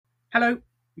Hello,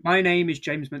 my name is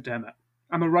James McDermott.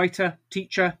 I'm a writer,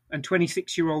 teacher, and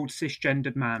 26-year-old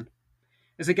cisgendered man.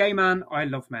 As a gay man, I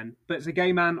love men, but as a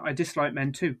gay man, I dislike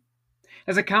men too.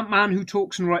 As a camp man who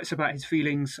talks and writes about his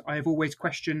feelings, I have always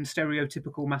questioned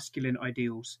stereotypical masculine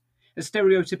ideals. As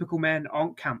stereotypical men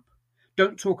aren't camp,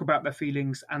 don't talk about their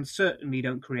feelings, and certainly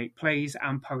don't create plays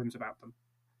and poems about them.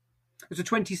 As a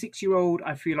 26-year-old,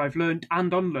 I feel I've learned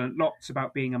and unlearned lots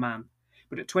about being a man,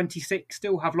 but at 26,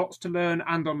 still have lots to learn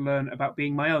and unlearn about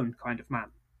being my own kind of man.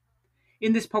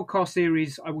 In this podcast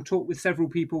series, I will talk with several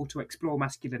people to explore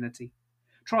masculinity,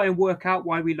 try and work out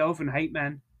why we love and hate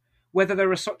men, whether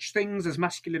there are such things as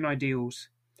masculine ideals,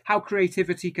 how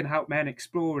creativity can help men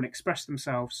explore and express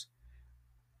themselves,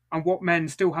 and what men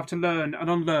still have to learn and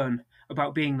unlearn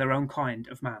about being their own kind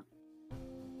of man.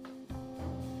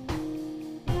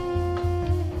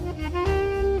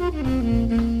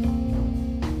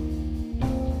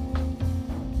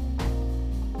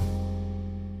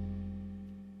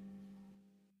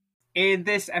 In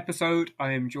this episode,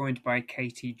 I am joined by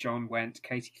Katie John Went.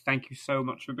 Katie, thank you so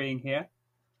much for being here.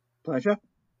 Pleasure.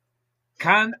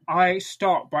 Can I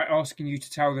start by asking you to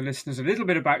tell the listeners a little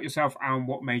bit about yourself and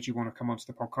what made you want to come onto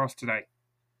the podcast today?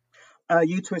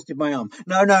 You twisted my arm.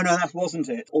 No, that wasn't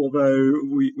it. Although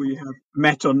we have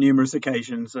met on numerous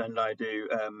occasions and I do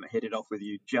hit it off with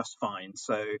you just fine.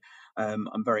 So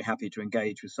I'm very happy to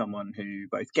engage with someone who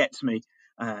both gets me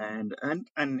and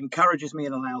encourages me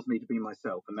and allows me to be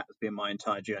myself. And that has been my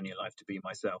entire journey in life, to be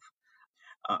myself.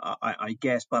 I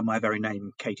guess by my very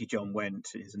name, Katie John Went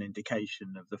is an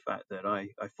indication of the fact that I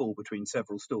fall between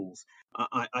several stools.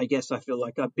 I guess I feel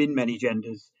like I've been many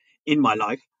genders in my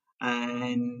life,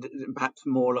 and perhaps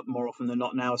more often than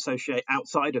not now associate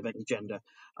outside of any gender.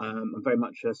 I'm very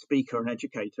much a speaker and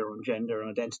educator on gender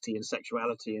and identity and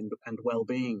sexuality and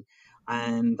well-being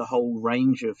and the whole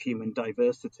range of human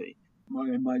diversity.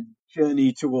 My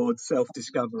journey towards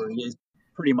self-discovery is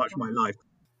pretty much my life.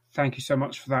 Thank you so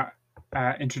much for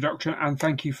that introduction, and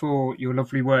thank you for your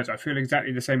lovely words. I feel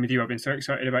exactly the same with you. I've been so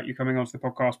excited about you coming onto the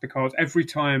podcast because every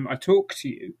time I talk to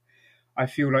you, I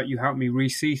feel like you help me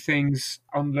re-see things,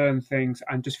 unlearn things,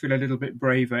 and just feel a little bit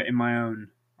braver in my own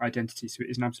identity. So it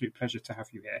is an absolute pleasure to have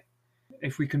you here.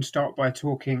 If we can start by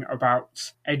talking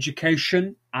about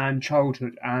education and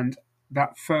childhood and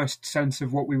that first sense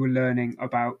of what we were learning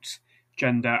about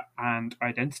gender and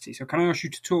identity. So can I ask you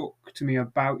to talk to me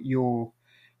about your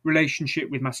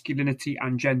relationship with masculinity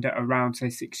and gender around, say,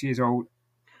 6 years old?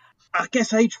 I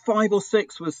guess age 5 or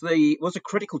 6 was a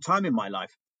critical time in my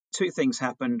life. Two things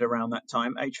happened around that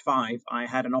time. Age 5, I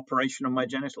had an operation on my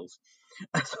genitals.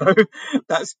 So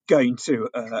that's going to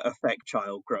affect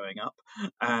child growing up.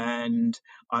 And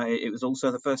it was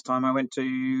also the first time I went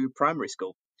to primary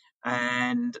school.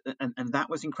 And that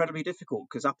was incredibly difficult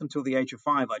because up until the age of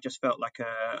 5, I just felt like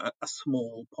a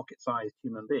small pocket-sized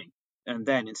human being. And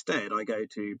then instead, I go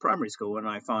to primary school and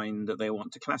I find that they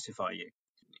want to classify you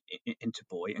into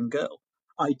boy and girl.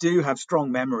 I do have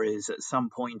strong memories at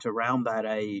some point around that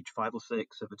age, 5 or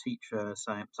 6, of a teacher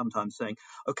sometimes saying,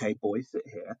 okay, boys sit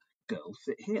here, girls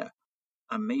sit here.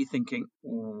 And me thinking,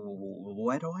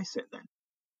 where do I sit then?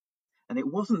 And it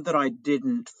wasn't that I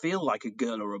didn't feel like a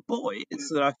girl or a boy, it's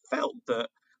that I felt that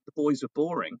the boys were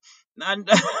boring and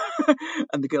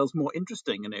and the girls more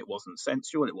interesting, and it wasn't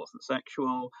sensual, it wasn't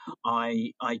sexual.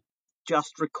 I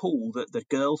just recall that the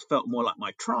girls felt more like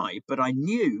my tribe, but I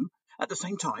knew at the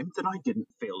same time that I didn't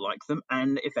feel like them,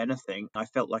 and if anything, I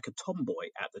felt like a tomboy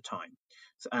at the time.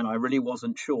 And I really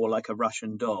wasn't sure, like a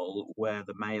Russian doll, where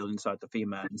the male inside the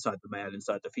female, inside the male,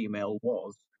 inside the female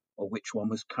was, or which one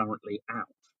was currently out.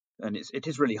 And it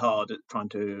is really hard at trying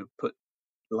to put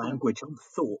language on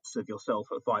thoughts of yourself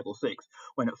at 5 or 6,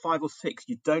 when at 5 or 6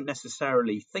 you don't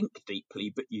necessarily think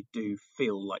deeply, but you do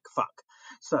feel like fuck.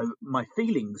 So my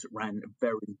feelings ran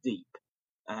very deep,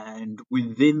 and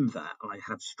within that I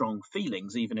have strong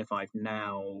feelings, even if I've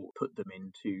now put them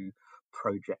into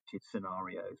projected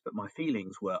scenarios. But my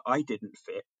feelings were, I didn't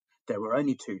fit, there were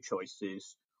only two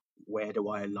choices, where do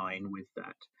I align with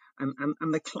that?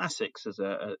 And the classics as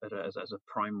a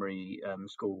primary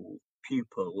school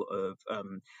pupil of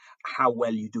how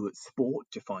well you do at sport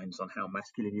defines on how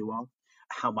masculine you are.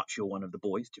 How much you're one of the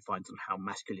boys defines on how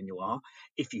masculine you are.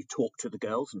 If you talk to the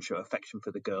girls and show affection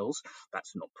for the girls,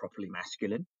 that's not properly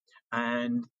masculine.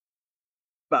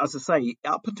 But as I say,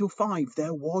 up until 5,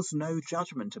 there was no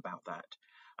judgment about that.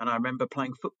 And I remember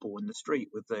playing football in the street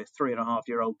with the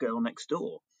 3.5-year-old girl next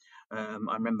door.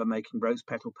 I remember making rose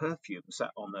petal perfume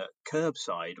sat on the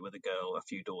curbside with a girl a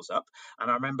few doors up. And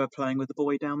I remember playing with the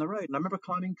boy down the road. And I remember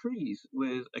climbing trees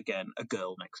with, again, a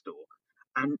girl next door.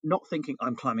 And not thinking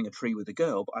I'm climbing a tree with a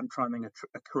girl, but I'm climbing a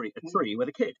tree with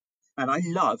a kid. And I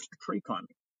loved tree climbing.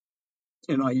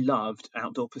 And I loved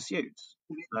outdoor pursuits.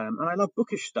 And I love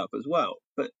bookish stuff as well.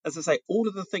 But as I say, all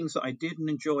of the things that I did and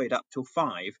enjoyed up till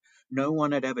 5, no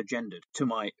one had ever gendered to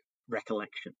my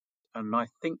recollection. And I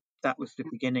think that was the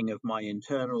beginning of my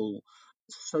internal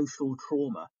social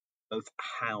trauma of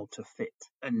how to fit.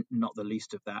 And not the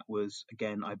least of that was,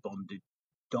 again, I bonded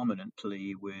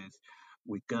dominantly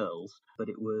with girls, but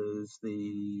it was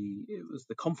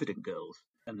the confident girls.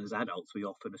 And as adults, we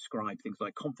often ascribe things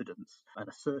like confidence and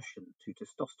assertion to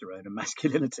testosterone and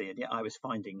masculinity, and yet I was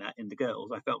finding that in the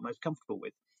girls I felt most comfortable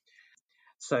with.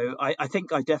 So I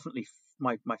think I definitely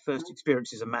my first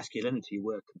experiences of masculinity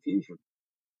were confusion,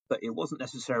 but it wasn't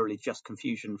necessarily just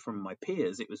confusion from my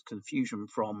peers; it was confusion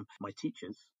from my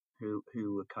teachers who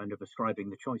were kind of ascribing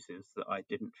the choices that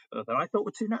I thought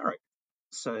were too narrow.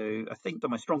 So I think that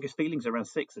my strongest feelings around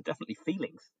 6 are definitely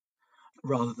feelings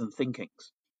rather than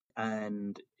thinkings.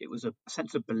 And it was a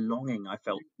sense of belonging I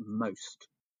felt most.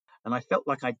 And I felt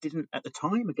like I didn't at the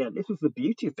time, again, this was the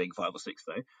beauty of being 5 or 6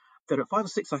 though, that at 5 or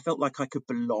 6 I felt like I could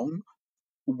belong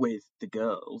with the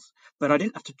girls, but I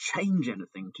didn't have to change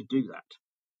anything to do that.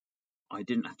 I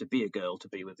didn't have to be a girl to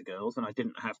be with the girls, and I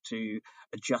didn't have to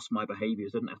adjust my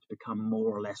behaviors. I didn't have to become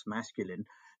more or less masculine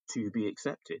to be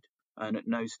accepted. And at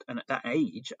that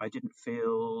age, I didn't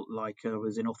feel like I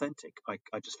was inauthentic.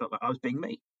 I just felt like I was being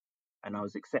me, and I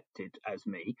was accepted as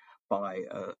me by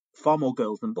far more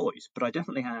girls than boys. But I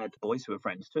definitely had boys who were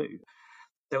friends too.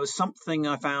 There was something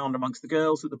I found amongst the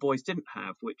girls that the boys didn't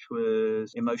have, which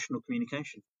was emotional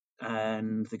communication.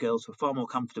 And the girls were far more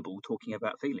comfortable talking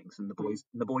about feelings, and the boys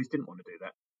didn't want to do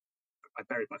that. I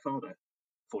buried my father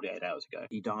 48 hours ago.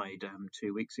 He died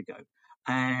 2 weeks ago,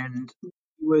 and he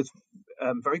was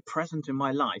very present in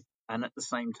my life, and at the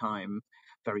same time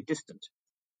very distant,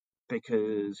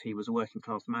 because he was a working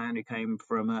class man who came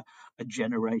from a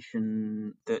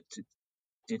generation that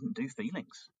didn't do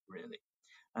feelings really.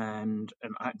 And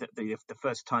the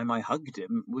first time I hugged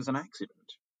him was an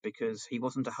accident because he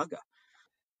wasn't a hugger.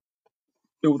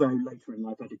 Although later in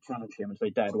life I did challenge him and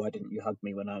say, "Dad, why didn't you hug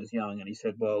me when I was young?" And he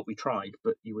said, "Well, we tried,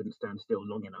 but you wouldn't stand still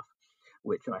long enough,"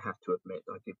 which I have to admit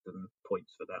I give them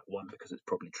points for that one because it's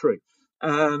probably true.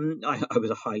 I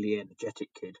was a highly energetic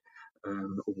kid,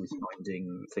 always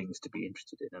finding things to be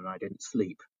interested in, and I didn't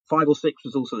sleep. 5 or 6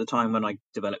 was also the time when I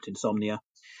developed insomnia,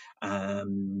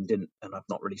 and I've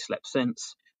not really slept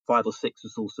since. 5 or 6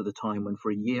 was also the time when for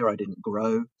a year I didn't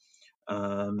grow,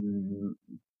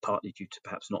 partly due to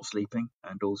perhaps not sleeping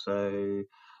and also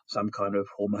some kind of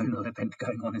hormonal event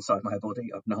going on inside my body.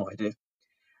 I've no idea.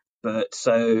 But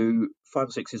so 5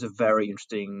 or 6 is a very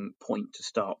interesting point to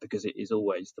start because it is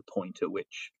always the point at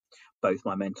which both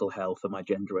my mental health and my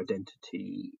gender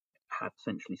identity have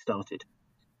essentially started.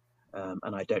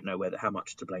 And I don't know how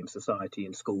much to blame society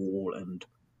and school and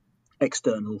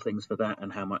external things for that,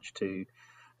 and how much to,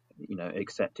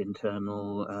 accept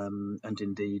internal and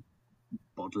indeed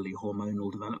bodily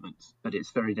hormonal developments. But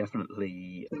it's very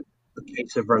definitely a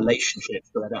case of relationships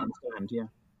that I don't understand. Yeah.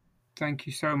 Thank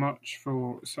you so much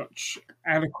for such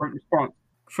eloquent response.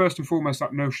 First and foremost,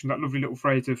 that notion, that lovely little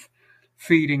phrase of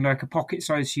feeling like a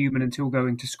pocket-sized human until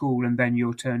going to school, and then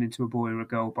you'll turn into a boy or a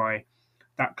girl by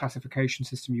that classification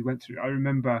system you went through. I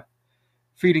remember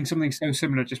feeling something so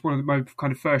similar. Just one of my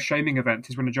kind of first shaming events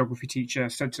is when a geography teacher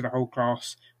said to the whole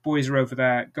class, "Boys are over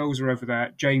there, girls are over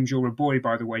there. James, you're a boy,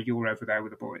 by the way, you're over there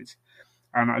with the boys."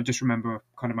 And I just remember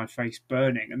kind of my face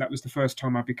burning. And that was the first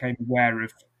time I became aware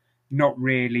of not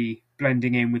really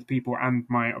blending in with people and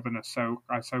my otherness. And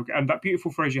that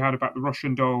beautiful phrase you had about the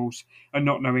Russian dolls and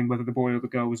not knowing whether the boy or the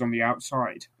girl was on the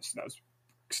outside. So that was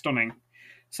stunning.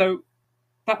 So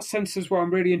that sense as well,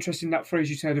 I'm really interested in that phrase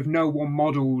you said of no one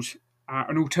models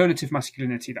an alternative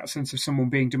masculinity, that sense of someone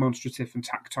being demonstrative and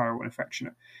tactile and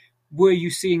affectionate. Were you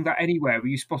seeing that anywhere? Were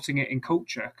you spotting it in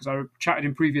culture? Because I chatted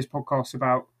in previous podcasts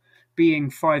about being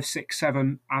 5, 6,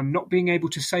 7 and not being able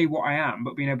to say what I am,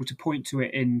 but being able to point to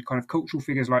it in kind of cultural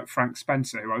figures like Frank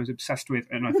Spencer, who I was obsessed with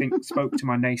and I think spoke to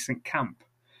my nascent camp.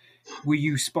 Were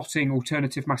you spotting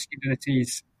alternative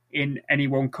masculinities in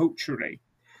anyone culturally?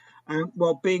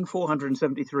 Well, being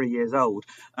 473 years old,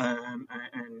 and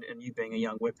you being a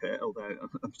young whippet, although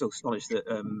I'm still astonished that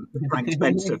Frank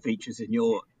Spencer features in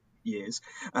your years.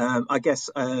 I guess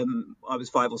I was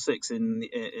 5 or 6 in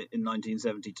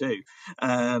 1972,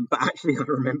 but actually I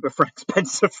remember Frank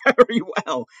Spencer very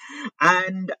well,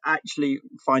 and actually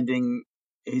finding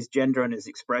his gender and his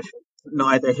expression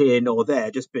neither here nor there,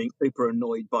 just being super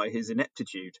annoyed by his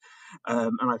ineptitude.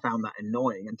 And I found that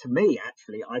annoying. And to me,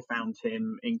 actually, I found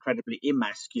him incredibly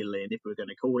emasculine, if we're going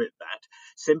to call it that,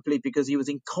 simply because he was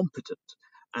incompetent.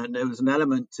 And there was an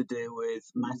element to do with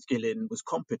masculine was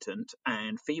competent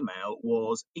and female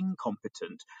was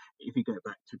incompetent. If you go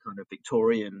back to kind of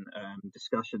Victorian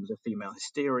discussions of female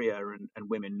hysteria and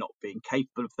women not being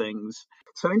capable of things.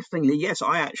 So interestingly, yes,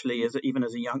 I actually, even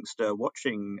as a youngster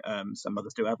watching some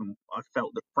others do Avon, I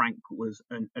felt that Frank was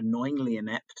annoyingly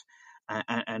inept,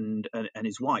 and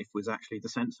his wife was actually the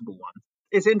sensible one.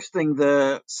 It's interesting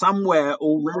that somewhere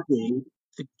already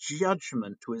the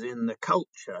judgment was in the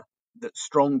culture that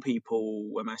strong people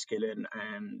were masculine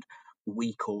and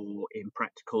weak or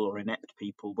impractical or inept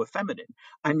people were feminine.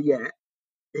 And yet,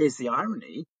 here's the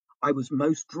irony, I was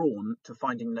most drawn to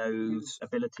finding those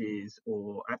abilities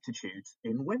or aptitudes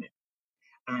in women.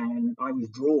 And I was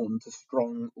drawn to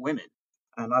strong women.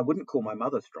 And I wouldn't call my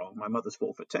mother strong. My mother's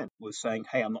 4'10", was saying,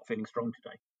 "Hey, I'm not feeling strong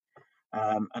today."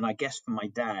 And I guess for my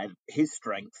dad, his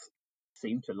strength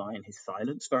seemed to lie in his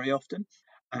silence very often.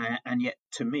 And yet,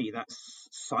 to me, that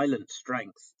silent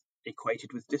strength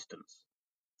equated with distance.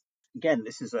 Again,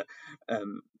 this is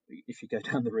if you go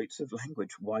down the roots of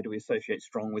language, why do we associate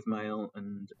strong with male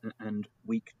and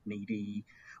weak, needy,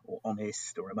 or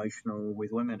honest or emotional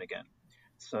with women again?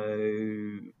 So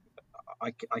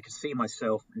I could see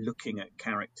myself looking at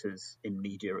characters in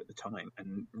media at the time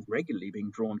and regularly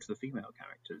being drawn to the female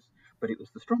characters. But it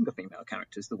was the stronger female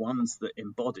characters, the ones that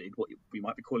embodied what we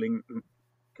might be calling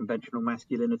conventional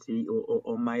masculinity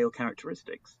or male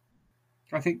characteristics.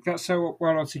 I think that's so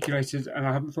well articulated, and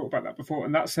I haven't thought about that before.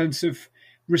 And that sense of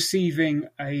receiving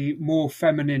a more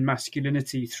feminine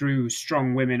masculinity through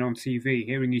strong women on TV,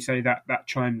 hearing you say that, that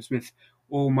chimes with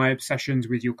all my obsessions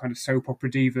with your kind of soap opera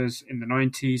divas in the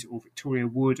 90s, or Victoria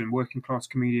Wood and working class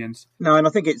comedians. No, and I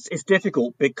think it's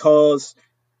difficult because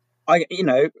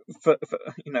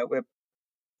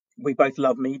we both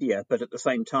love media, but at the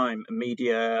same time,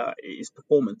 media is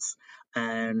performance,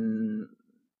 and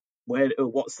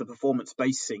what's the performance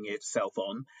basing itself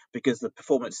on? Because the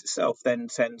performance itself then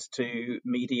tends to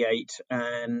mediate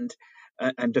and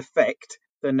affect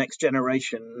the next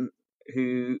generation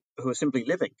who are simply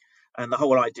living. And the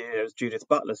whole idea, as Judith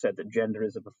Butler said, that gender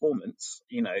is a performance,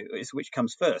 is which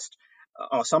comes first.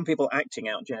 Are some people acting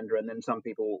out gender and then some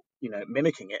people,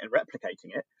 mimicking it and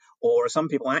replicating it? Or are some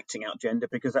people acting out gender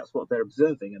because that's what they're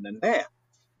observing and then they're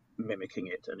mimicking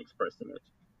it and expressing it?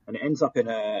 And it ends up in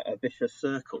a vicious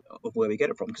circle of where we get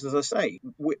it from. Because as I say,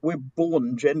 we're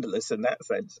born genderless in that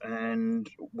sense, and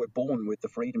we're born with the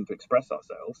freedom to express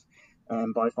ourselves.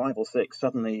 And by 5 or 6,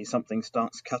 suddenly something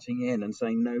starts cutting in and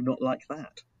saying, no, not like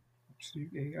that.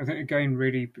 Absolutely. I think, again,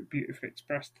 really beautifully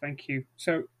expressed. Thank you.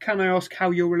 So can I ask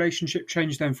how your relationship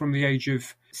changed then from the age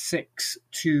of 6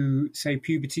 to, say,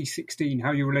 puberty 16,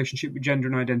 how your relationship with gender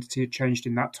and identity had changed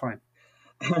in that time?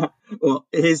 Well,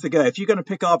 here's the go. If you're going to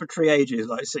pick arbitrary ages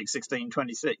like 6, 16,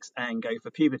 26 and go for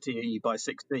puberty by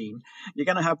 16, you're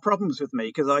going to have problems with me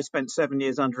because I spent 7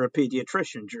 years under a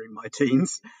paediatrician during my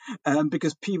teens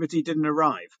because puberty didn't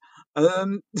arrive.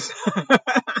 So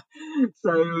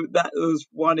that was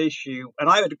one issue.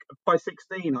 And by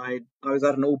 16, I was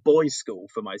at an all-boys school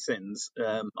for my sins.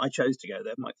 I chose to go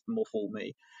there, might more fool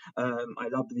me. I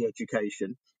loved the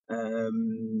education.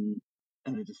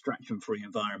 And a distraction-free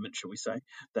environment, shall we say,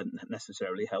 didn't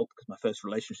necessarily help because my first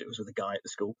relationship was with a guy at the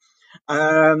school.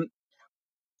 But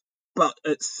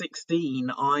at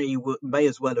 16, I may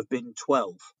as well have been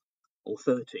 12 or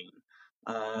 13.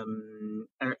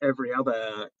 Every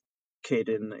other kid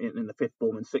in the fifth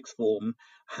form and sixth form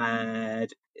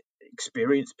had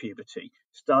experienced puberty,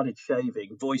 started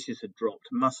shaving, voices had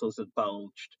dropped, muscles had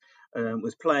bulged,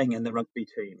 was playing in the rugby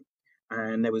team.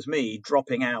 And there was me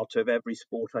dropping out of every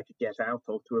sport I could get out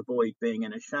of to avoid being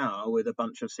in a shower with a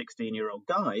bunch of 16-year-old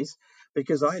guys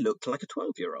because I looked like a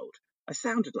 12-year-old. I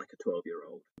sounded like a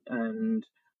 12-year-old. And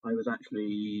I was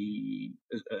actually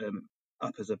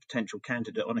up as a potential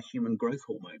candidate on a human growth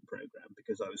hormone program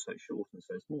because I was so short and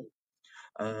so small.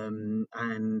 And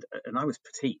I was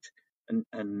petite.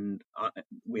 And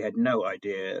we had no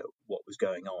idea what was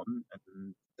going on,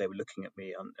 and they were looking at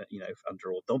me,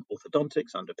 under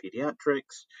orthodontics, under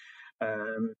pediatrics,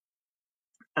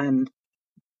 and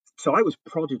so I was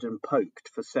prodded and poked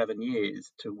for 7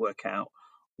 years to work out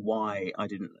why I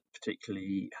didn't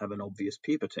particularly have an obvious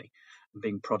puberty.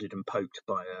 Being prodded and poked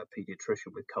by a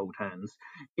pediatrician with cold hands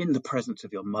in the presence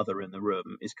of your mother in the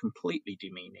room is completely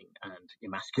demeaning and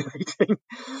emasculating.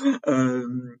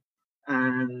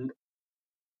 And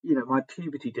my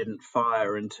puberty didn't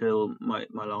fire until my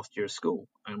last year of school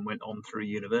and went on through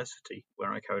university,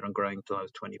 where I carried on growing until I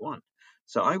was 21.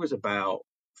 So I was about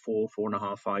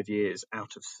 4.5, 5 years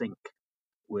out of sync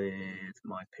with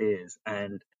my peers.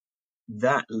 And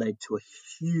that led to a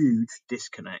huge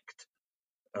disconnect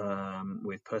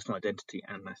with personal identity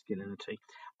and masculinity.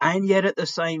 And yet at the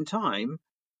same time,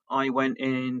 I went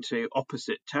into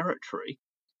opposite territory,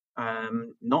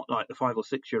 not like the 5 or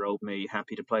 6-year-old me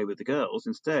happy to play with the girls.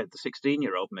 Instead, the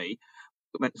 16-year-old me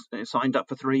signed up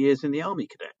for 3 years in the Army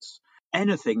Cadets.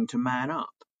 Anything to man up.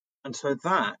 And so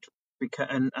that,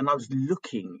 and I was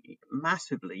looking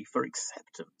massively for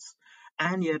acceptance,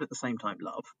 and yet at the same time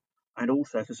love, and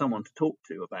also for someone to talk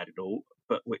to about it all,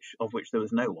 but of which there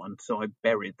was no one. So I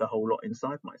buried the whole lot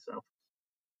inside myself.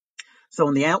 So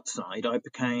on the outside, I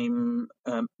became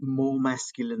more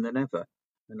masculine than ever.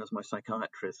 And as my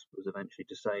psychiatrist was eventually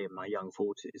to say in my young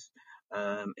 40s,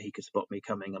 he could spot me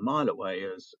coming a mile away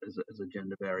as a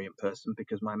gender variant person,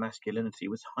 because my masculinity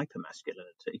was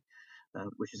hypermasculinity,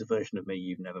 which is a version of me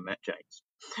you've never met, James.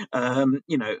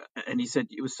 And he said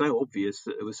it was so obvious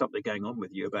that there was something going on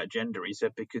with you about gender. He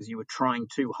said, because you were trying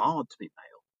too hard to be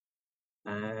male.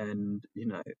 And,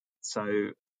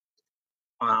 so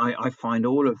I find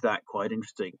all of that quite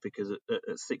interesting, because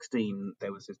at 16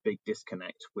 there was this big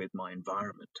disconnect with my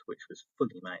environment, which was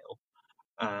fully male,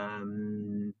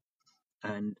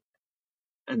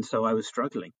 and so I was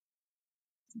struggling.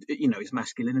 Is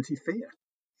masculinity fear?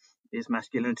 Is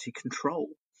masculinity control?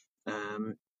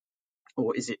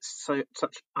 Or is it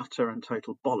such utter and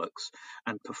total bollocks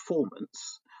and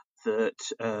performance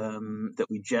that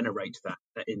we generate that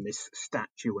in this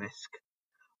statuesque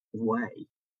way?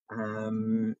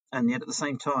 And yet at the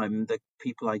same time, the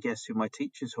people, I guess, my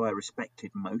teachers who I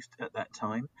respected most at that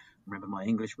time, remember my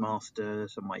English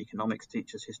masters and my economics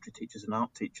teachers, history teachers and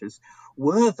art teachers,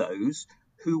 were those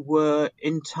who were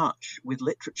in touch with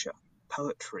literature,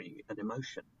 poetry and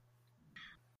emotion.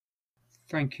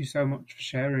 Thank you so much for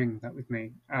sharing that with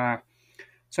me.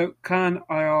 So can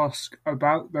I ask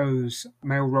about those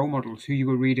male role models who you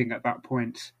were reading at that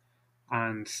point,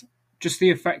 and just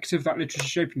the effect of that literature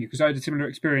shaping you? Because I had a similar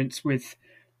experience with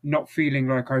not feeling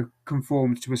like I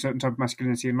conformed to a certain type of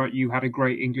masculinity, and like you had a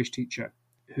great English teacher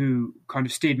who kind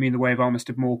of steered me in the way of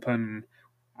Armistead Maupin,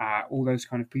 all those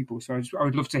kind of people. So I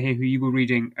would love to hear who you were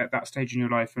reading at that stage in your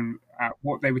life, and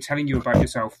what they were telling you about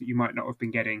yourself that you might not have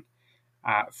been getting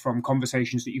from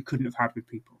conversations that you couldn't have had with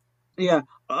people. Yeah,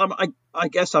 I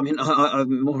guess I'm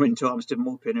more into Armistead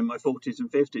Maupin in my 40s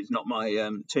and 50s, not my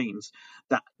teens.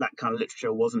 That kind of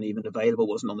literature wasn't even available,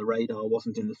 wasn't on the radar,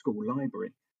 wasn't in the school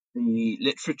library. The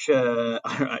literature,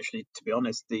 actually, to be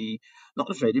honest, not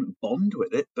that I didn't bond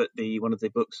with it, but one of the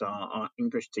books our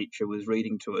English teacher was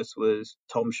reading to us was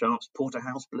Tom Sharp's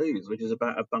Porterhouse Blues, which is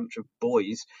about a bunch of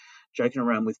boys joking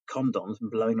around with condoms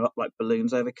and blowing up like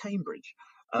balloons over Cambridge.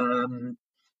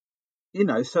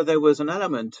 So there was an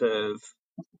element of,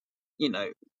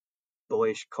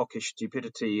 boyish, cockish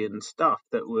stupidity and stuff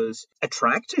that was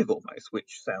attractive almost,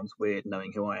 which sounds weird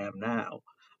knowing who I am now.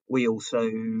 We also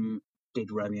did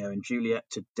Romeo and Juliet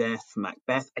to death,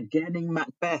 Macbeth. Again, in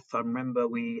Macbeth, I remember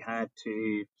we had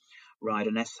to write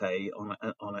an essay on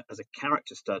it as a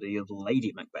character study of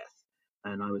Lady Macbeth.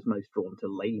 And I was most drawn to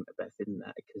Lady Macbeth in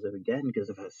that because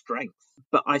of her strength.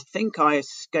 But I think I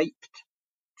escaped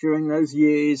during those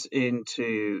years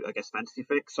into, I guess, fantasy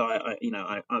fics. I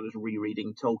was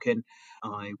rereading Tolkien.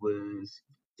 I was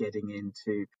getting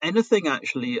into anything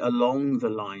actually along the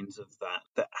lines of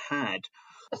that had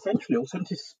essentially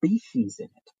alternative species in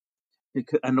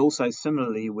it. And also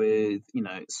similarly with,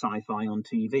 sci-fi on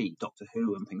TV, Doctor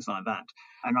Who and things like that.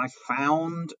 And I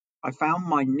found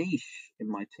my niche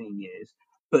in my teen years,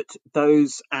 but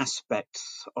those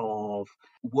aspects of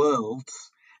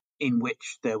worlds in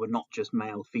which there were not just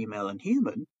male, female, and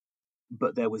human,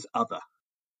 but there was other.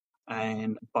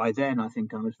 And by then, I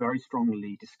think I was very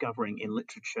strongly discovering in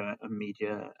literature and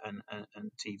media and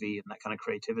TV and that kind of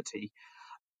creativity,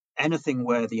 anything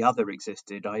where the other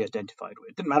existed, I identified with.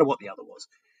 It didn't matter what the other was.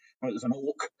 Whether it was an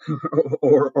orc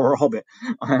or a hobbit,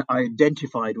 I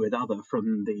identified with other,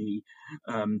 from the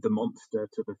monster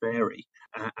to the fairy,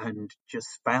 and just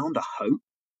found a hope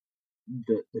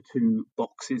that the two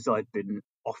boxes I'd been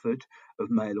offered of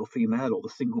male or female, or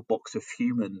the single box of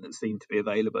human that seemed to be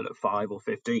available at 5 or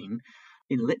 15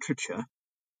 in literature,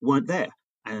 weren't there.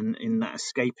 And in that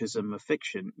escapism of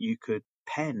fiction, you could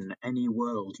pen any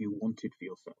world you wanted for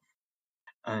yourself.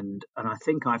 And I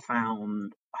think I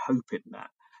found hope in that.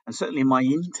 And certainly in my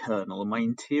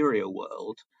interior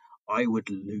world, I would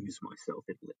lose myself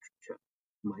in literature.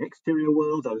 My exterior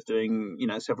world, I was doing,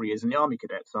 several years in the Army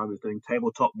Cadets. I was doing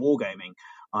tabletop wargaming.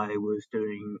 I was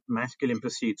doing masculine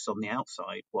pursuits on the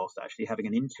outside, whilst actually having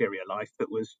an interior life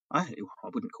that was, I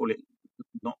wouldn't call it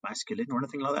not masculine or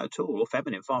anything like that at all, or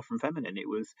feminine, far from feminine. It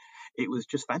was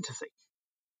just fantasy.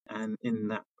 And in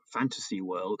that fantasy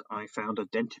world, I found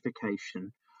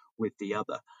identification with the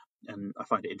other. And I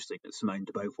find it interesting that Simone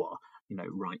de Beauvoir,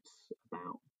 writes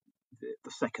about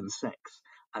the second sex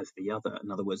as the other.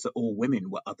 In other words, that all women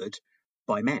were othered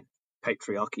by men.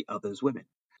 Patriarchy others women,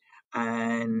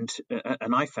 and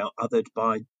I felt othered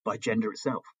by gender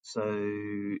itself. So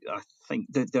I think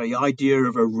that the idea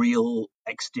of a real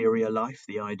exterior life,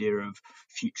 the idea of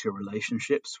future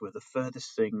relationships, were the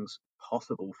furthest things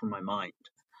possible from my mind.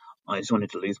 I just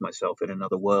wanted to lose myself in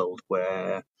another world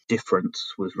where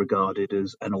difference was regarded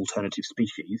as an alternative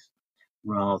species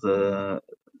rather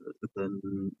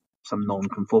than some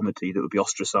non-conformity that would be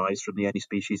ostracized from the only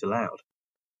species allowed.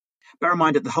 Bear in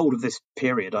mind, at the whole of this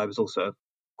period, I was also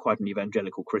quite an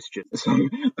evangelical Christian. So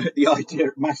the idea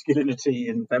of masculinity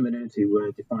and femininity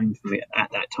were defined for me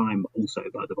at that time also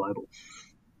by the Bible,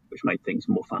 which made things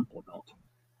more fun or not.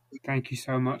 Thank you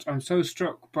so much. I'm so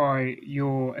struck by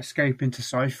your escape into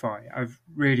sci-fi. I've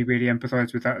really, really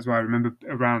empathised with that as well. I remember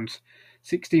around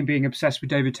 16 being obsessed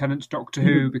with David Tennant's Doctor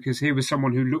Who because he was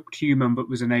someone who looked human but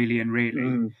was an alien,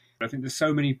 really. I think there's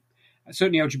so many,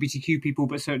 certainly LGBTQ people,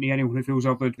 but certainly anyone who feels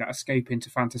othered, that escape into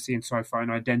fantasy and sci-fi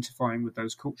and identifying with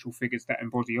those cultural figures that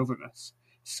embody otherness.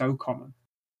 So common.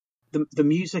 The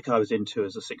music I was into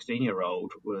as a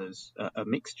 16-year-old was a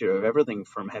mixture of everything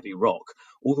from heavy rock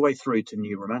all the way through to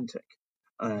new romantic.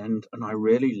 And I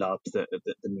really loved the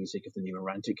music of the new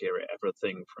romantic era,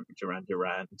 everything from Duran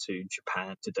Duran to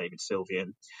Japan to David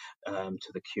Sylvian,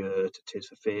 to The Cure to Tears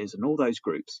for Fears and all those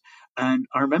groups. And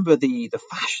I remember the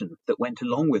fashion that went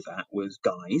along with that was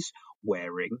guys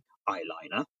wearing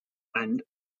eyeliner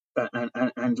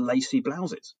and lacy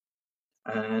blouses.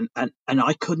 And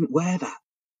I couldn't wear that.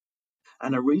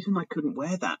 And the reason I couldn't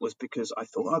wear that was because I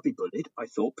thought I'd be bullied. I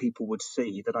thought people would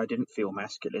see that I didn't feel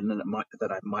masculine and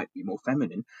that I might be more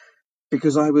feminine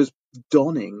because I was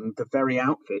donning the very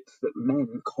outfits that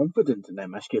men confident in their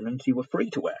masculinity were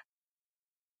free to wear.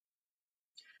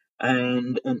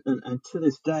 And to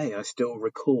this day, I still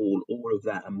recall all of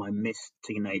that and my missed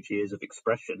teenage years of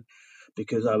expression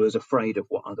because I was afraid of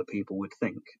what other people would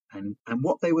think and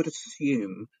what they would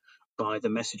assume by the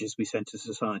messages we sent to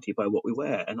society by what we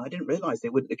wear. And I didn't realise they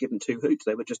wouldn't have given two hoots.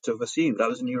 They would just have assumed I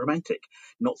was a new romantic,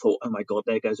 not thought, oh my God,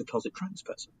 there goes a closet trans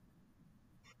person.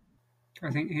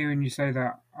 I think hearing you say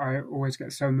that, I always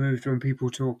get so moved when people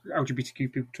talk,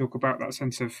 LGBTQ people talk about that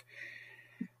sense of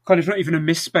kind of not even a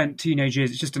misspent teenage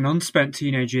years, it's just an unspent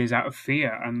teenage years out of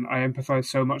fear. And I empathise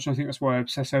so much, and I think that's why I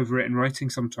obsess over it in writing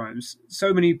sometimes.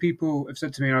 So many people have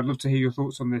said to me, and I'd love to hear your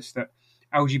thoughts on this, that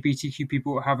LGBTQ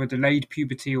people have a delayed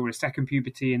puberty or a second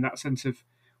puberty in that sense of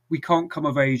we can't come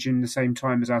of age in the same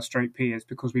time as our straight peers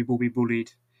because we will be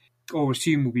bullied or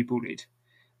assume we'll be bullied.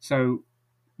 So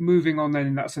moving on then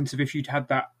in that sense of if you'd had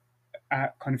that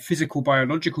kind of physical,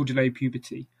 biological delayed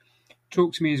puberty,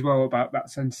 talk to me as well about that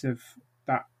sense of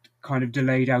that kind of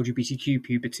delayed LGBTQ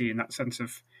puberty in that sense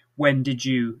of when did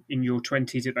you, in your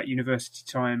 20s at that university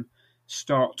time,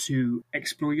 start to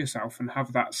explore yourself and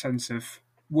have that sense of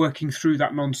working through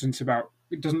that nonsense about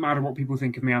it doesn't matter what people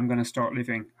think of me, I'm going to start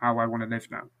living how I want to live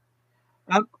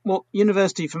now? Well,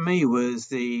 university for me was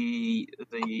the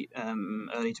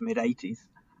early to mid 80s,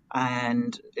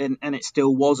 and it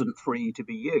still wasn't free to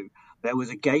be you. There was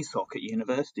a gay sock at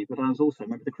university, but I was also a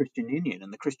member of the Christian Union,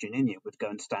 and the Christian Union would go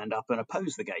and stand up and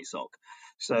oppose the gay sock.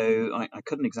 So I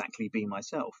couldn't exactly be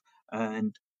myself.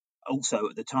 And also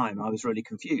at the time, I was really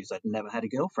confused. I'd never had a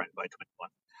girlfriend by 21.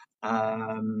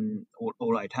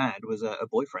 All I'd had was a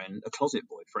boyfriend, a closet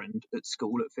boyfriend at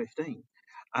school at 15.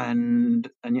 And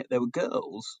yet there were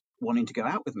girls wanting to go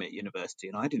out with me at university,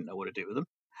 and I didn't know what to do with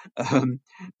them.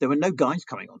 There were no guys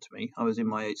coming on to me. I was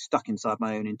stuck inside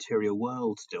my own interior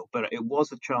world still, but it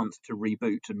was a chance to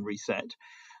reboot and reset.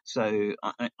 So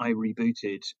I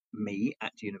rebooted me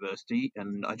at university,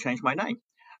 and I changed my name.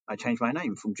 I changed my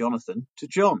name from Jonathan to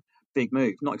John. Big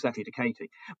move, not exactly to Katie,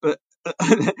 but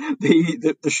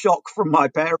the shock from my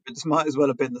parents might as well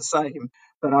have been the same.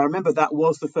 But I remember that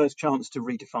was the first chance to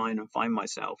redefine and find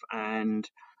myself. And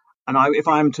if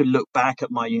I'm to look back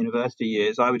at my university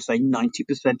years, I would say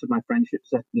 90% of my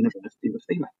friendships at university were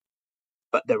female.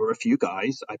 But there were a few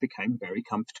guys I became very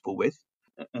comfortable with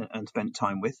and spent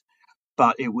time with.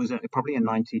 But it was probably a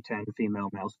 90-10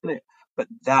 female-male split. But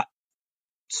that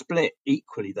split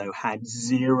equally, though, had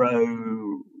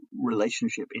zero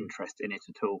relationship interest in it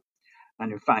at all.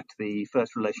 And in fact, the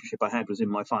first relationship I had was in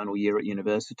my final year at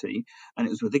university, and it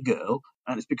was with a girl,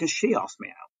 and it's because she asked me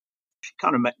out. She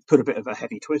kind of put a bit of a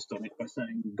heavy twist on it by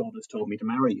saying, God has told me to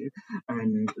marry you.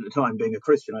 And at the time, being a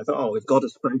Christian, I thought, oh, if God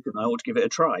has spoken, I ought to give it a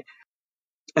try.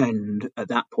 And at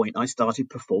that point, I started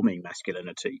performing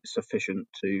masculinity sufficient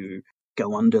to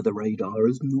go under the radar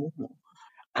as normal.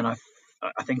 And I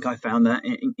I think I found that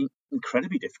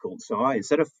incredibly difficult. So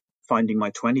instead of finding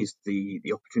my 20s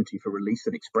the opportunity for release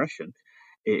and expression,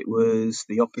 it was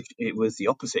the opposite. It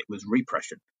was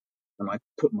repression, and I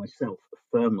put myself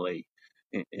firmly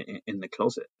in the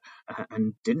closet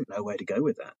and didn't know where to go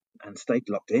with that, and stayed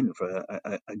locked in for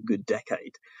a good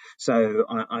decade. So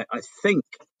I think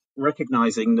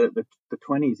recognizing that the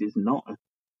 20s is not a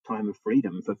time of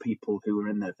freedom for people who are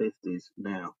in their 50s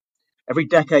now. Every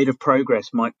decade of progress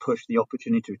might push the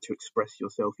opportunity to express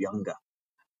yourself younger.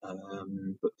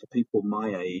 But for people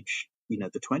my age,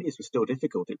 the 20s were still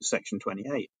difficult. It was Section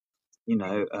 28,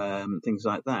 things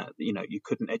like that. You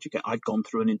couldn't educate. I'd gone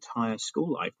through an entire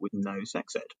school life with no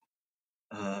sex ed,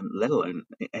 let alone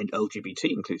LGBT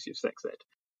inclusive sex ed.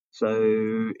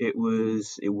 So it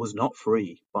was not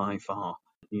free by far.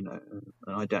 And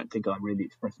I don't think I really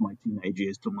expressed my teenage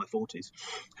years till my 40s.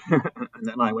 And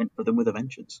then I went for them with a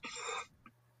vengeance.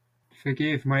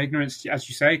 Forgive my ignorance, as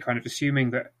you say, kind of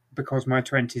assuming that because my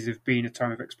 20s have been a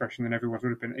time of expression, then everyone's would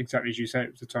have been exactly as you say,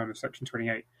 it was the time of Section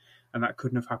 28, and that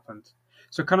couldn't have happened.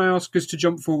 So can I ask us to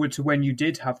jump forward to when you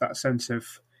did have that sense of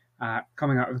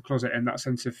coming out of the closet and that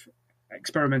sense of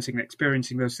experimenting and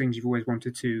experiencing those things you've always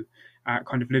wanted to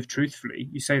kind of live truthfully?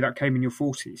 You say that came in your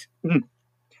 40s. Mm.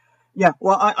 Yeah,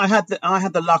 well, I had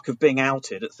the luck of being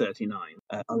outed at 39.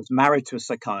 I was married to a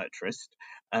psychiatrist,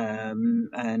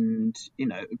 and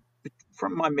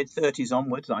from my mid 30s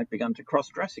onwards, I'd begun to cross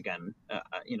dress again, at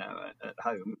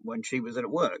home when she was at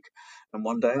work, and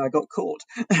one day I got caught,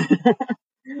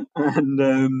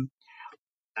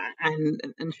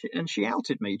 and she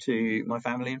outed me to my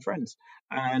family and friends,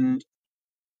 and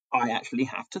I actually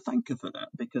have to thank her for that,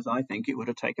 because I think it would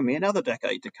have taken me another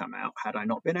decade to come out had I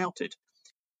not been outed.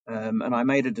 And I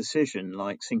made a decision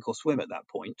like sink or swim at that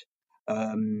point.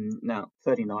 Now,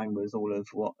 39 was all of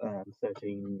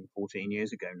 13, 14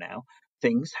 years ago now.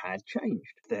 Things had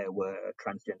changed. There were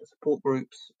transgender support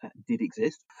groups that did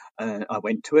exist. I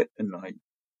went to it and I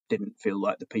didn't feel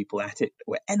like the people at it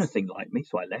were anything like me,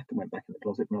 so I left and went back in the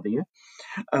closet for another year.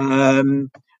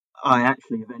 I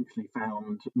actually eventually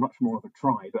found much more of a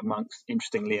tribe amongst,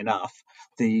 interestingly enough,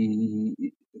 the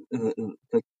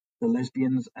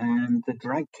lesbians and the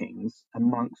drag kings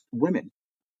amongst women.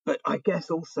 But I guess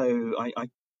also I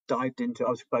dived into, I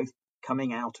was both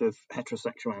coming out of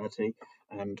heterosexuality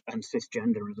and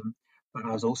cisgenderism, but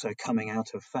I was also coming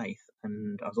out of faith,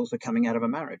 and I was also coming out of a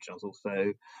marriage. I was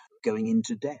also going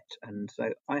into debt. And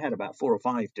so I had about 4 or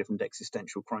 5 different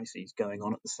existential crises going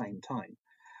on at the same time,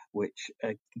 which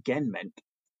again meant,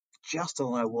 just as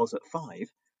I was at 5,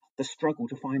 the struggle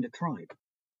to find a tribe.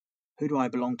 Who do I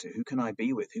belong to? Who can I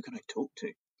be with? Who can I talk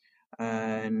to?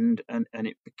 And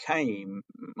it became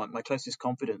my closest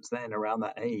confidence then around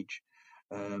that age,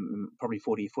 probably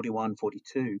 40, 41,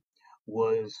 42,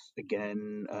 was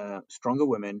again stronger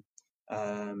women,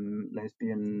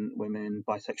 lesbian women,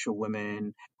 bisexual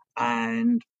women,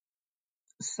 and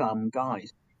some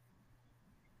guys.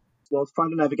 So I was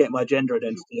trying to navigate my gender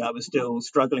identity. I was still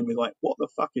struggling with, like, what the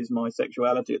fuck is my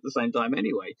sexuality at the same time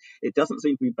anyway? It doesn't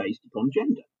seem to be based upon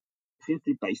gender. It seems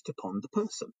to be based upon the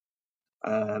person.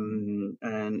 And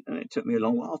it took me a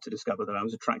long while to discover that I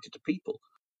was attracted to people.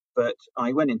 But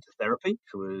I went into therapy,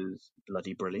 which was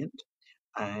bloody brilliant.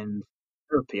 And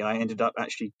therapy, I ended up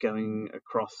actually going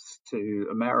across to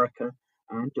America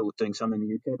and doing some in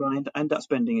the UK, but I ended up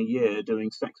spending a year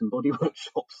doing sex and body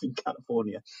workshops in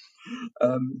California,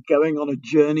 going on a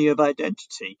journey of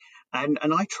identity. And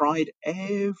I tried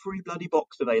every bloody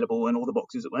box available, and all the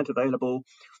boxes that weren't available.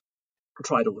 I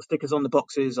tried all the stickers on the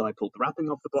boxes. I pulled the wrapping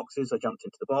off the boxes. I jumped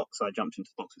into the box. I jumped into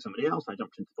the box with somebody else. I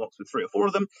jumped into the box with 3 or 4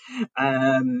 of them.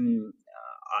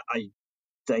 I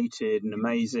dated an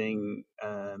amazing,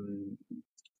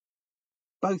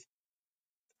 both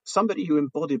somebody who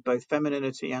embodied both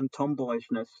femininity and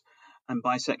tomboyishness and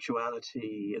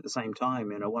bisexuality at the same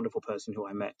time, and a wonderful person who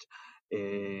I met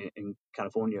in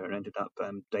California and ended up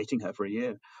dating her for a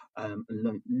year.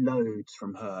 Loads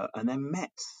from her, and then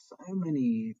met so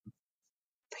many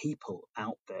people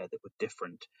out there that were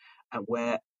different, and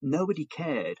where nobody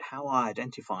cared how I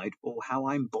identified or how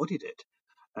I embodied it.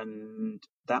 And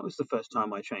that was the first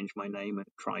time I changed my name and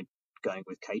tried going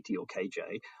with Katie or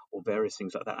KJ or various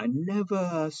things like that. I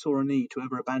never saw a need to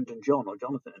ever abandon John or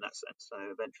Jonathan in that sense. So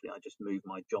eventually I just moved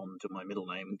my John to my middle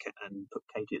name and put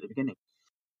Katie at the beginning.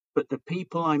 But the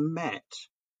people I met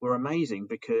were amazing,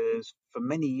 because for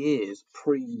many years,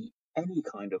 pre any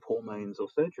kind of hormones or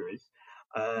surgeries,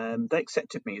 they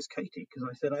accepted me as Katie because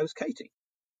I said I was Katie.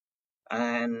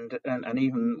 And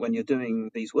even when you're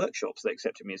doing these workshops, they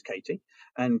accepted me as Katie.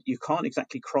 And you can't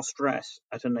exactly cross-dress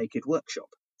at a naked workshop.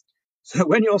 So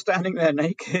when you're standing there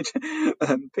naked,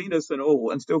 penis and all,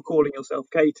 and still calling yourself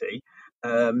Katie,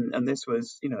 and this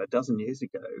was, a dozen years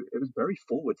ago, it was very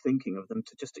forward thinking of them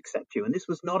to just accept you. And this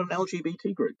was not an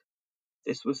LGBT group.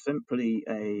 This was simply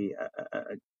a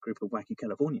group of wacky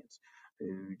Californians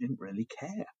who didn't really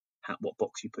care what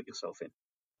box you put yourself in,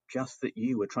 just that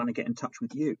you were trying to get in touch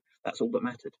with you. That's all that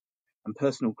mattered. And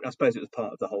I suppose it was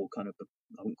part of the whole kind of,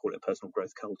 I wouldn't call it a personal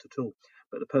growth cult at all,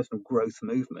 but the personal growth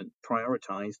movement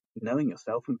prioritized knowing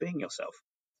yourself and being yourself.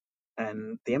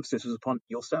 And the emphasis was upon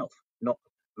yourself, not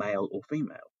male or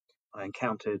female. I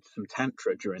encountered some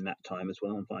Tantra during that time as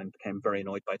well, and I became very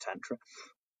annoyed by Tantra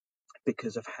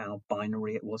because of how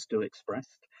binary it was still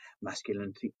expressed,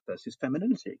 masculinity versus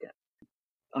femininity again.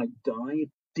 I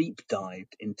deep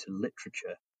dived into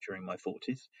literature during my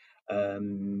 40s.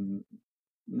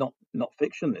 Not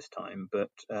fiction this time, but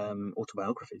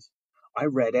autobiographies. I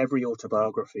read every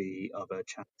autobiography of a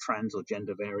trans or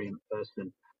gender variant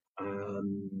person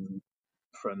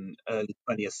from early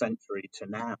 20th century to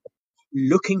now,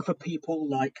 looking for people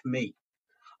like me.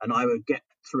 And I would get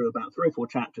through about 3 or 4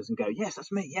 chapters and go, yes,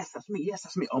 that's me, yes, that's me, yes,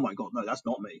 that's me. Oh my God, no, that's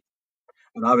not me.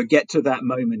 And I would get to that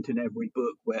moment in every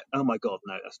book where, oh my God,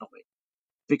 no, that's not me.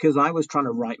 Because I was trying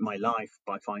to write my life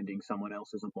by finding someone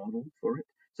else as a model for it.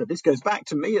 So this goes back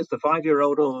to me as the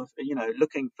 5-year-old, or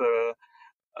looking for a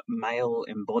male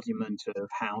embodiment of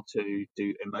how to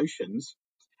do emotions.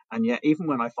 And yet, even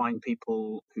when I find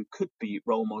people who could be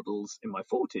role models in my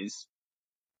 40s,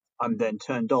 I'm then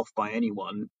turned off by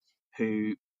anyone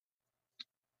who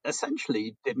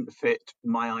essentially didn't fit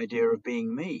my idea of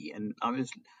being me. And I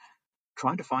was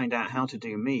trying to find out how to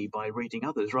do me by reading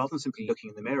others, rather than simply looking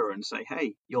in the mirror and say,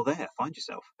 hey, you're there, find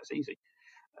yourself. That's easy.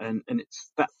 And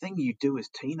it's that thing you do as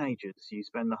teenagers. You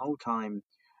spend the whole time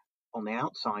on the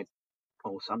outside,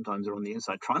 or sometimes are on the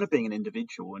inside, trying to be an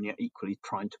individual, and yet equally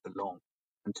trying to belong.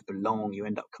 And to belong, you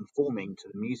end up conforming to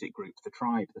the music group, the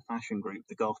tribe, the fashion group,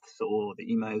 the goths, or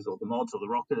the emos, or the mods, or the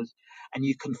rockers, and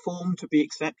you conform to be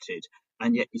accepted.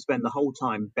 And yet you spend the whole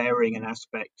time burying an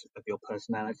aspect of your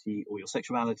personality or your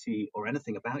sexuality or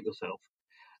anything about yourself.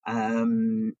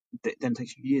 That then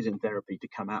takes you years in therapy to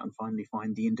come out and finally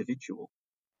find the individual.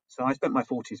 So I spent my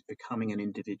 40s becoming an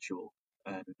individual,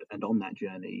 and on that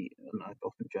journey, and I've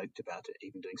often joked about it,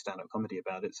 even doing stand-up comedy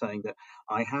about it, saying that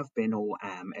I have been or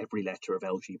am every letter of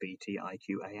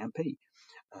LGBTIQAMP,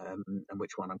 and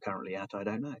which one I'm currently at, I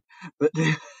don't know. But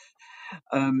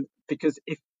because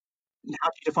how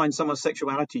do you define someone's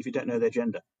sexuality if you don't know their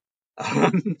gender?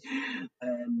 And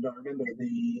I remember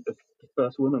the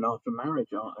first woman after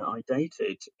marriage I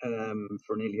dated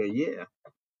for nearly a year.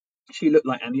 She looked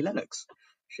like Annie Lennox.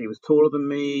 She was taller than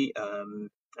me, and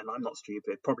I'm not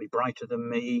stupid, probably brighter than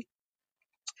me,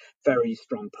 very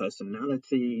strong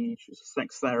personality. She was a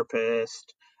sex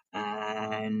therapist,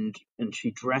 and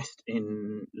she dressed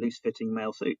in loose-fitting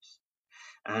male suits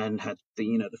and had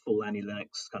the full Annie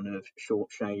Lennox kind of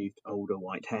short-shaved, older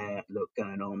white hair look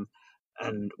going on.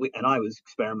 And I was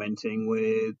experimenting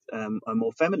with a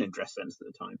more feminine dress sense at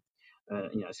the time.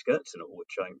 Skirts and all,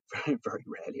 which I very, very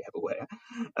rarely ever wear.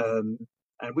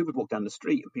 And we would walk down the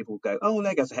street and people would go, oh,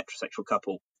 there goes a heterosexual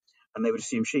couple. And they would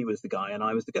assume she was the guy and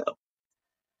I was the girl.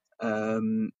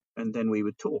 And then we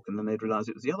would talk and then they'd realise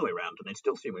it was the other way around and they'd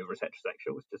still assume we were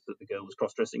heterosexual. It's just that the girl was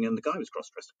cross-dressing and the guy was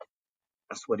cross-dressing.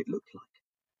 That's what it looked like.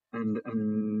 And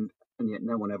yet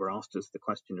no one ever asked us the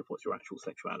question of what's your actual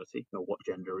sexuality or what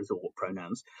gender is or what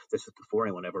pronouns. This was before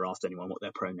anyone ever asked anyone what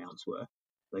their pronouns were.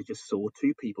 They just saw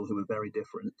two people who were very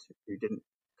different, who didn't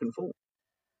conform.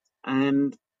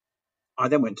 And I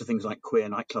then went to things like queer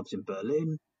nightclubs in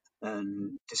Berlin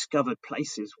and discovered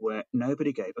places where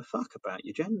nobody gave a fuck about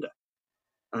your gender.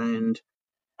 And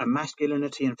a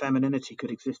masculinity and femininity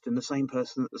could exist in the same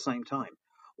person at the same time,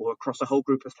 or across a whole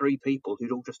group of 3 people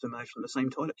who'd all just emerged from the same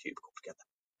toilet cubicle together.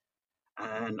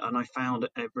 And I found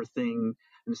everything,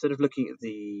 instead of looking at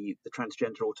the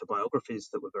transgender autobiographies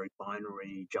that were very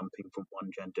binary, jumping from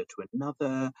one gender to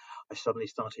another, I suddenly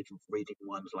started reading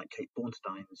ones like Kate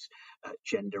Bornstein's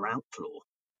Gender Outlaw,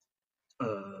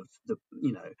 of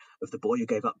the boy who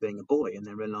gave up being a boy and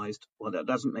then realized, well, that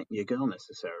doesn't make me a girl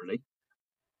necessarily,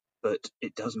 but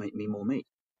it does make me more me.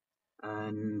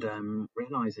 And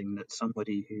realizing that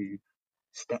somebody who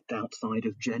stepped outside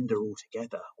of gender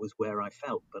altogether was where I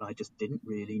felt, but I just didn't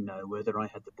really know whether I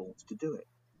had the balls to do it.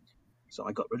 So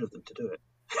I got rid of them to do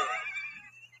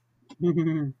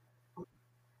it.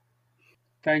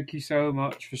 Thank you so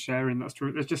much for sharing that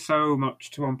story. There's just so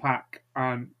much to unpack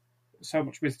and so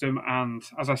much wisdom. And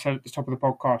as I said at the top of the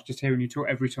podcast, just hearing you talk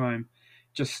every time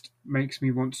just makes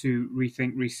me want to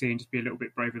rethink, re-see, and just be a little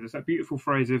bit braver. There's that beautiful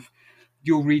phrase of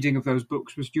your reading of those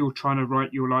books was you're trying to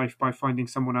write your life by finding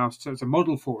someone else as a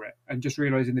model for it, and just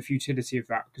realizing the futility of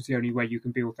that, because the only way you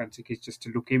can be authentic is just to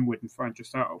look inward and find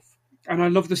yourself. And I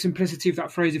love the simplicity of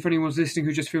that phrase. If anyone's listening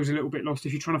who just feels a little bit lost,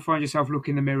 if you're trying to find yourself, look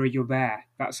in the mirror, you're there.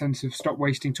 That sense of stop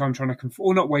wasting time trying to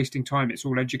or not wasting time, it's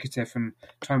all educative and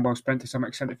time well spent to some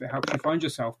extent if it helps you find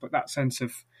yourself. But that sense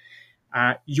of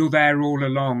you're there all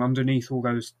along underneath all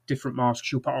those different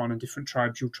masks you'll put on and different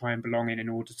tribes you'll try and belong in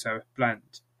order to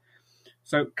blend.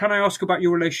 So can I ask about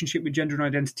your relationship with gender and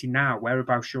identity now,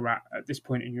 whereabouts you're at this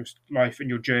point in your life and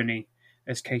your journey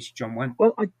as Katie John Went?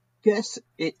 Well, I guess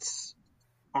it's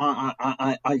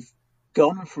I've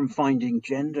gone from finding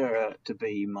gender to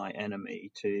be my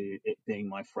enemy to it being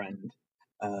my friend,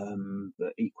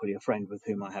 but equally a friend with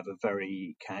whom I have a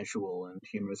very casual and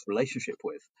humorous relationship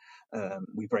with.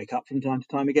 We break up from time to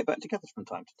time, we get back together from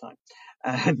time to time,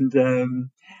 and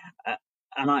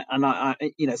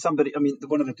somebody. I mean,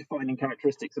 one of the defining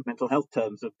characteristics of mental health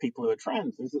terms of people who are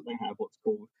trans is that they have what's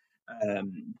called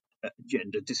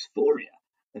gender dysphoria.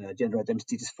 Gender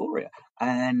identity dysphoria,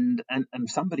 and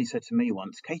somebody said to me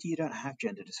once, Katie, you don't have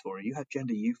gender dysphoria, you have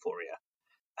gender euphoria,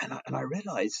 and I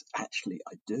realised actually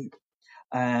I do,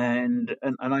 and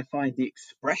I find the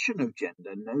expression of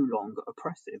gender no longer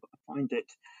oppressive. I find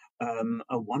it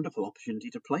a wonderful opportunity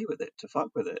to play with it, to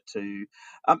fuck with it.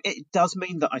 It does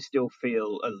mean that I still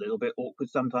feel a little bit awkward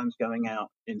sometimes going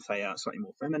out in, say, a slightly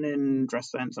more feminine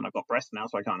dress sense, and I've got breasts now,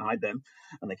 so I can't hide them,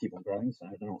 and they keep on growing, so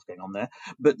I don't know what's going on there.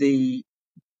 But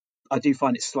I do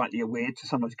find it slightly weird to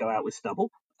sometimes go out with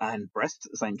stubble and breasts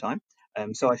at the same time.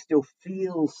 So I still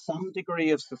feel some degree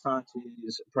of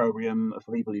society's opprobrium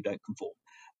for people who don't conform.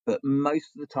 But most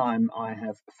of the time, I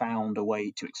have found a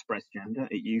way to express gender.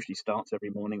 It usually starts every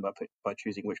morning by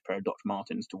choosing which pair of Dr.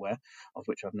 Martens to wear, of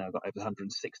which I've now got over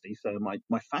 160. So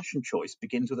my fashion choice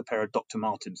begins with a pair of Dr.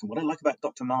 Martens. And what I like about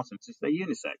Dr. Martens is they're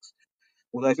unisex.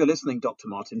 Although if you're listening, Dr.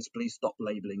 Martens, please stop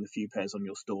labelling the few pairs on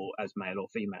your store as male or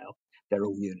female. They're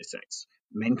all unisex.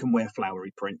 Men can wear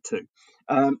flowery print too.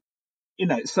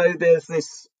 So there's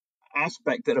this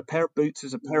aspect that a pair of boots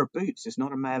is a pair of boots. It's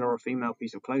not a male or a female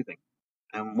piece of clothing.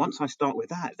 And once I start with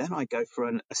that, then I go for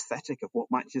an aesthetic of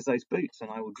what matches those boots, and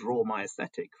I will draw my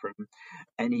aesthetic from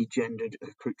any gendered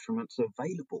accoutrements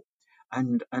available.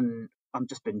 And I've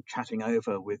just been chatting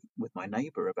over with my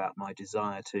neighbour about my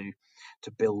desire to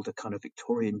build a kind of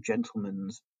Victorian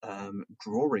gentleman's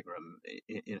drawing room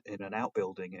in an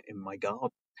outbuilding in my garden,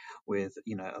 with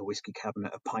a whiskey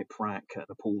cabinet, a pipe rack,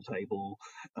 a pool table,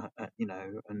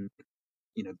 and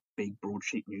big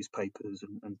broadsheet newspapers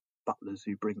and butlers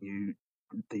who bring you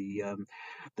the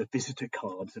visitor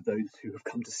cards of those who have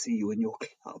come to see you in your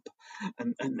club,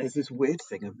 and there's this weird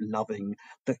thing of loving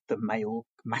the male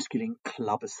masculine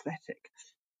club aesthetic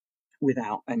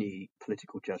without any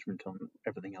political judgment on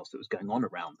everything else that was going on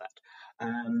around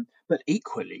that, but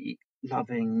equally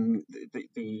loving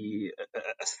the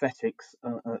aesthetics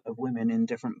of women in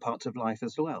different parts of life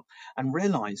as well, and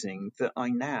realizing that I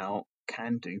now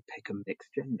can do pick and mix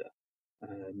gender.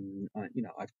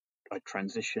 I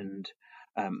transitioned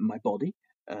my body,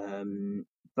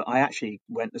 but I actually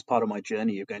went, as part of my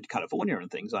journey of going to California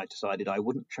and things, I decided I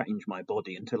wouldn't change my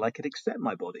body until I could accept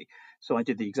my body. So I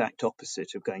did the exact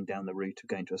opposite of going down the route of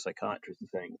going to a psychiatrist and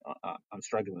saying, I'm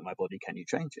struggling with my body, can you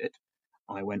change it?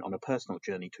 I went on a personal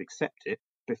journey to accept it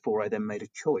before I then made a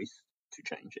choice to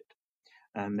change it.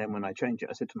 And then when I changed it,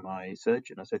 I said to my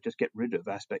surgeon, I said, just get rid of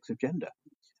aspects of gender.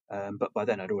 But by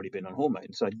then I'd already been on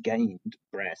hormones, so I'd gained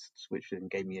breasts, which then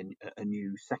gave me a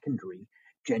new secondary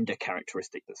gender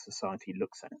characteristic that society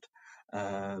looks at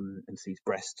and sees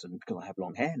breasts. And because I have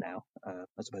long hair now,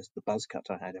 as opposed to the buzz cut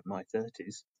I had in my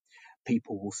 30s,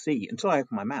 people will see, until I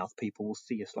open my mouth, people will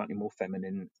see a slightly more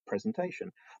feminine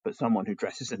presentation, but someone who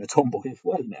dresses in a tomboyish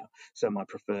way now. So my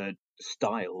preferred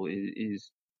style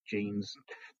is jeans,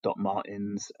 Doc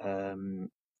Martens,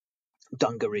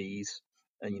 dungarees.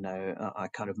 I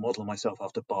kind of model myself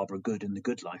after Barbara Good in The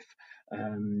Good Life,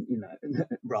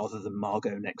 rather than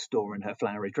Margot next door in her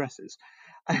flowery dresses.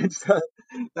 And so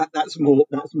that's more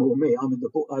me. I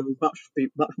was much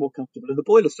more comfortable in the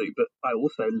boiler suit, but I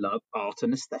also love art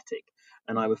and aesthetic,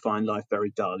 and I would find life very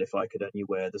dull if I could only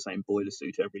wear the same boiler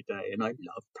suit every day. And I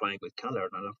love playing with colour,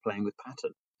 and I love playing with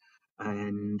pattern,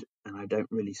 and I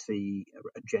don't really see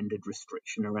a gendered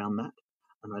restriction around that.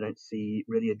 And I don't see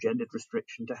really a gendered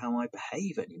restriction to how I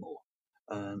behave anymore.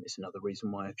 It's another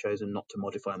reason why I've chosen not to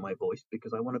modify my voice,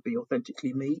 because I want to be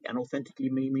authentically me, and authentically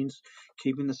me means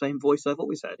keeping the same voice I've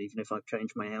always had, even if I've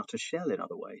changed my outer shell in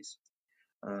other ways.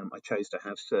 I chose to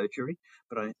have surgery,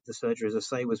 but the surgery, as I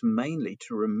say, was mainly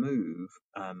to remove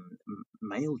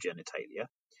male genitalia.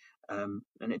 And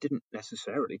it didn't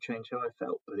necessarily change how I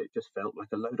felt, but it just felt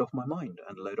like a load off my mind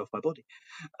and a load off my body.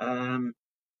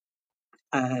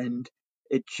 And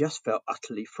it just felt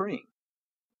utterly freeing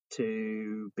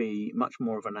to be much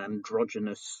more of an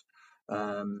androgynous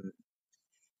tailor's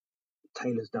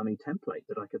dummy template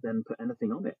that I could then put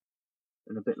anything on it.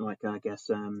 And a bit like, I guess,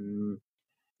 in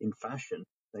fashion,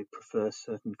 they prefer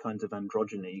certain kinds of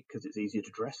androgyny because it's easier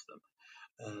to dress them.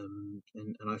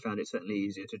 And I found it certainly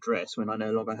easier to dress when I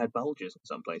no longer had bulges in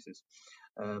some places,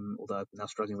 although I'm now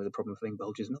struggling with the problem of having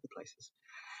bulges in other places.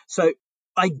 So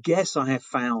I guess I have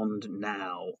found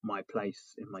now my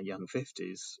place in my young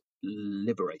 50s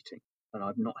liberating, and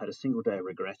I've not had a single day of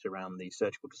regret around the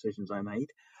surgical decisions I made.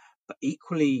 But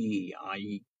equally,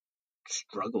 I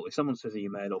struggle. If someone says, are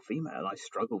you male or female, I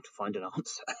struggle to find an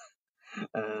answer.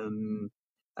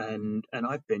 And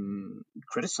I've been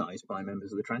criticised by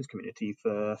members of the trans community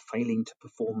for failing to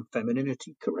perform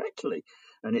femininity correctly.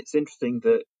 And it's interesting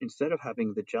that instead of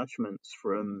having the judgments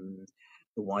from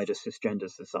the wider cisgender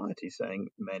society saying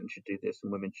men should do this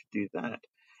and women should do that,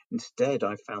 instead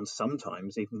I've found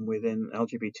sometimes, even within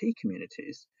LGBT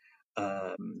communities,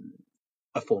 a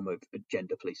form of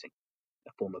gender policing,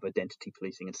 a form of identity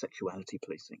policing and sexuality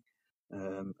policing,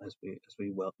 as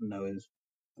we well know as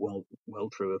well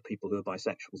true of people who are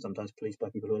bisexual, sometimes policed by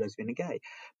people who are lesbian and gay,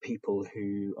 people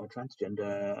who are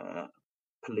transgender,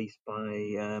 policed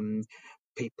by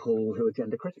people who are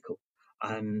gender critical,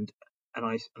 and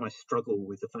I struggle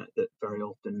with the fact that very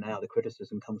often now the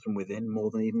criticism comes from within more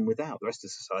than even without. The rest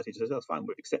of society says, that's fine,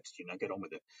 we've accepted you, now get on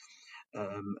with it.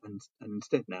 And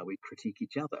instead now we critique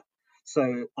each other.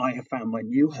 So I have found my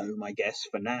new home, I guess,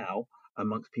 for now,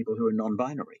 amongst people who are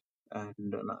non-binary.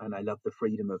 And I love the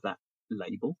freedom of that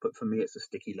label, but for me it's a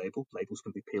sticky label. Labels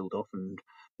can be peeled off and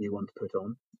new ones put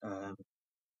on.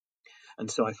 And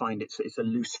so I find it's a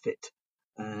loose fit.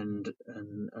 And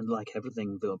like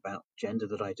everything about gender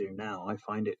that I do now, I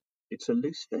find it's a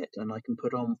loose fit, and I can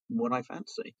put on what I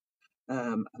fancy,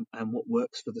 and what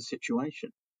works for the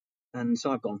situation. And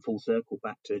so I've gone full circle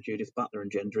back to Judith Butler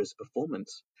and gender as a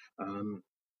performance.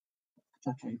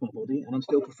 I changed my body and I'm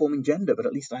still performing gender, but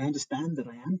at least I understand that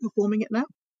I am performing it now.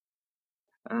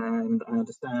 And I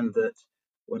understand that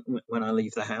when I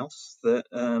leave the house, that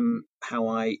how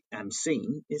I am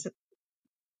seen is a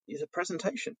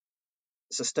presentation.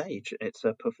 It's a stage. It's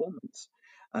a performance.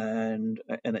 And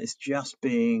it's just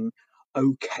being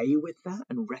okay with that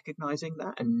and recognizing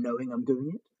that and knowing I'm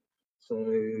doing it. So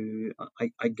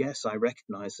I guess I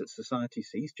recognise that society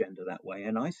sees gender that way,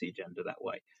 and I see gender that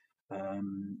way,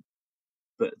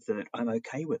 but that I'm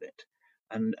okay with it,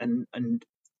 and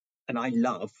I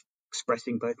love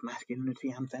expressing both masculinity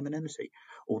and femininity.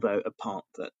 Although a part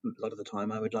that a lot of the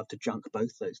time I would love to junk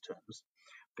both those terms,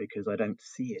 because I don't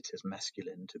see it as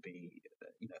masculine to be,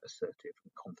 assertive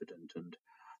and confident and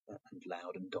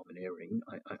loud and domineering.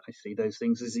 I see those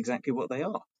things as exactly what they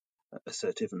are.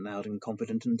 Assertive and loud and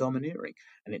confident and domineering,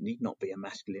 and it need not be a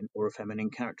masculine or a feminine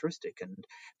characteristic, and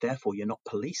therefore you're not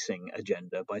policing a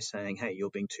gender by saying, hey, you're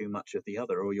being too much of the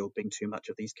other or you're being too much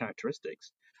of these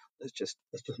characteristics. Let's just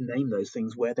name those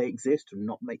things where they exist and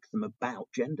not make them about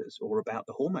genders or about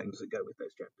the hormones that go with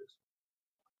those genders.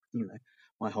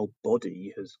 My whole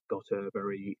body has got a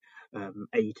very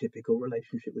atypical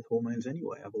relationship with hormones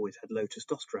anyway. I've always had low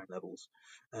testosterone levels,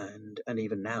 and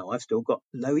even now I've still got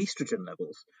low estrogen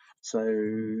levels. So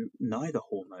neither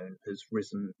hormone has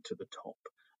risen to the top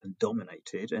and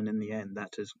dominated, and in the end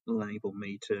that has enabled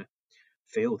me to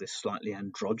feel this slightly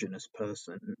androgynous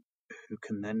person who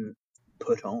can then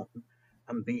put on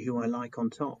and be who I like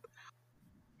on top.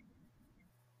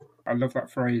 I love that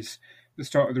phrase, the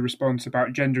start of the response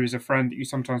about gender is a friend that you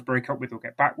sometimes break up with or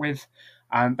get back with.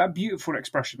 And that beautiful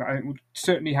expression that I think would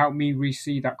certainly help me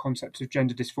re-see that concept of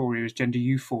gender dysphoria as gender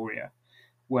euphoria,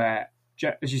 where,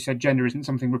 as you said, gender isn't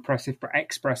something repressive but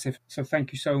expressive. So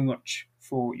thank you so much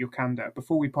for your candour.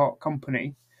 Before we part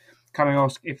company, can I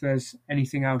ask if there's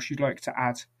anything else you'd like to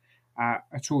add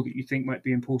at all that you think might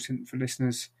be important for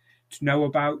listeners to know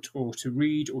about or to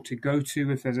read or to go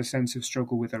to if there's a sense of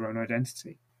struggle with their own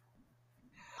identity?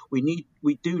 We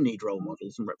do need role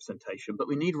models and representation, but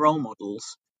we need role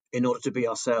models in order to be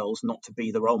ourselves, not to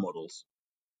be the role models.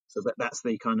 So that's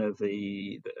the kind of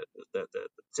the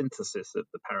synthesis of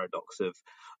the paradox of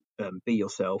be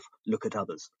yourself, look at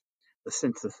others. The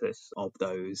synthesis of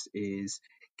those is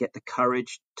get the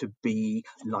courage to be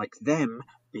like them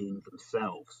being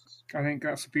themselves. I think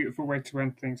that's a beautiful way to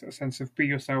end things, a sense of be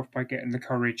yourself by getting the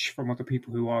courage from other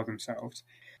people who are themselves.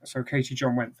 So Katie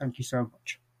John Went, thank you so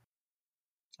much.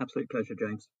 Absolute pleasure,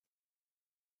 James.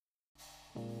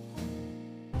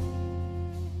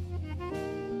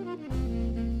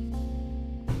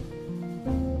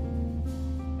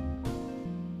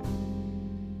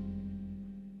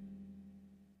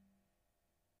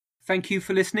 Thank you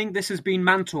for listening. This has been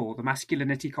Mantor, the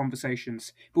Masculinity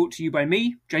Conversations, brought to you by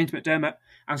me, James McDermott,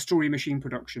 and Story Machine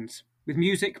Productions, with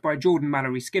music by Jordan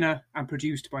Mallory Skinner and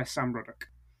produced by Sam Ruddock.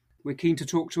 We're keen to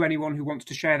talk to anyone who wants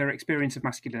to share their experience of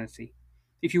masculinity.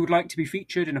 If you would like to be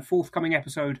featured in a forthcoming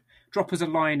episode, drop us a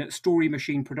line at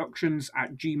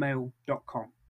storymachineproductions@gmail.com.